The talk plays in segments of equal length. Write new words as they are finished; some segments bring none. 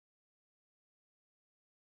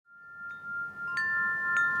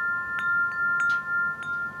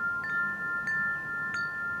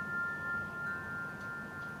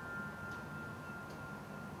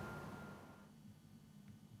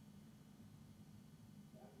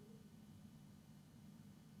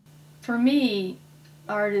For me,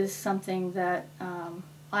 art is something that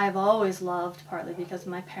I've always loved, partly because of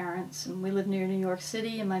my parents, and we live near New York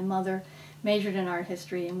City, and my mother majored in art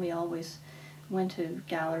history, and we always went to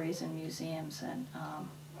galleries and museums,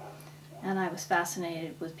 and I was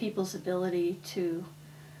fascinated with people's ability to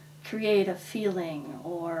create a feeling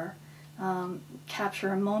or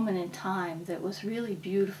capture a moment in time that was really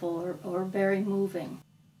beautiful or very moving.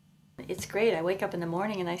 It's great. I wake up in the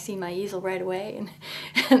morning and I see my easel right away,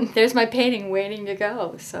 and there's my painting waiting to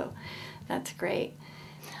go, so that's great.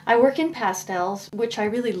 I work in pastels, which I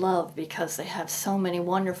really love because they have so many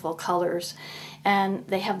wonderful colors and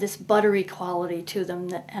they have this buttery quality to them,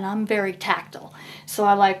 and I'm very tactile, so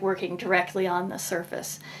I like working directly on the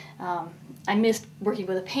surface. I missed working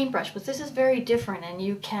with a paintbrush, but this is very different, and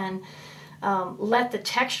you can let the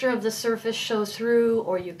texture of the surface show through,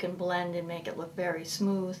 or you can blend and make it look very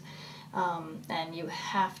smooth. And you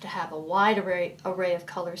have to have a wide array of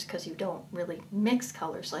colors because you don't really mix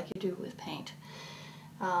colors like you do with paint.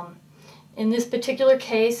 In this particular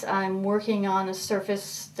case, I'm working on a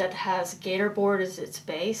surface that has gator board as its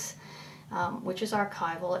base, which is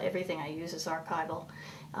archival. Everything I use is archival.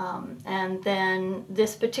 And then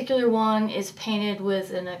this particular one is painted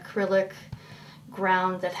with an acrylic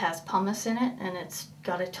ground that has pumice in it, and it's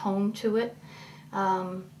got a tone to it.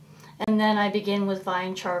 And then I begin with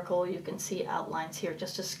vine charcoal. You can see outlines here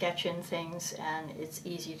just to sketch in things, and it's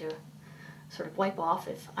easy to sort of wipe off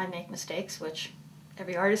if I make mistakes, which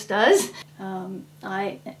every artist does.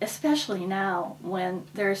 Especially now when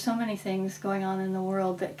there are so many things going on in the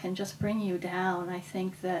world that can just bring you down, I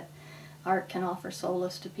think that art can offer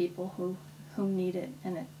solace to people who need it,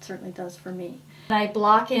 and it certainly does for me. I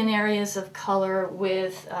block in areas of color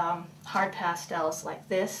with hard pastels like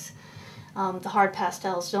this. The hard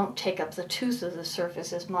pastels don't take up the tooth of the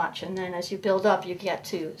surface as much, and then as you build up you get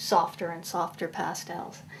to softer and softer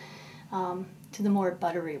pastels, to the more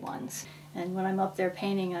buttery ones. And when I'm up there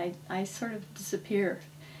painting, I sort of disappear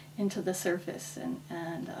into the surface, and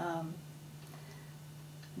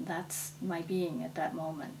that's my being at that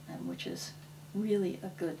moment, and which is really a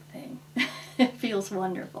good thing. It feels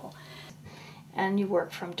wonderful. And you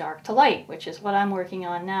work from dark to light, which is what I'm working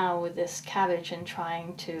on now with this cabbage, and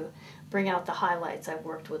trying to bring out the highlights. I've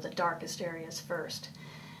worked with the darkest areas first,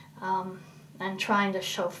 and trying to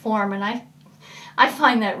show form, and I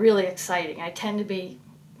find that really exciting. I tend to be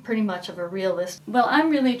pretty much of a realist. Well, I'm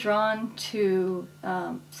really drawn to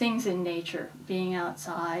things in nature, being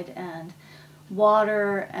outside, and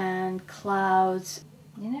water and clouds.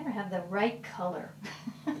 You never have the right color.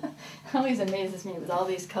 It always amazes me with all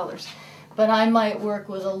these colors. But I might work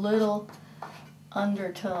with a little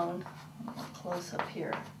undertone, close up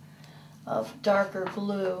here, of darker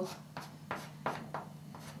blue.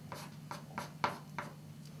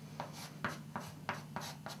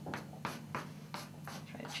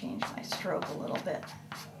 Try to change my stroke a little bit.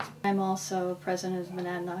 I'm also president of the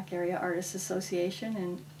Monadnock Area Artists Association,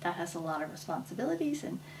 and that has a lot of responsibilities,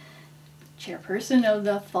 and chairperson of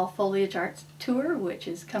the Fall Foliage Arts Tour, which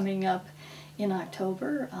is coming up in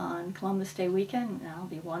October on Columbus Day weekend, and that'll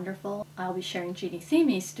be wonderful. I'll be sharing Jeannie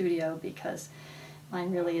Thieme's studio because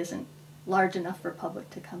mine really isn't large enough for public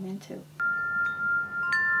to come into.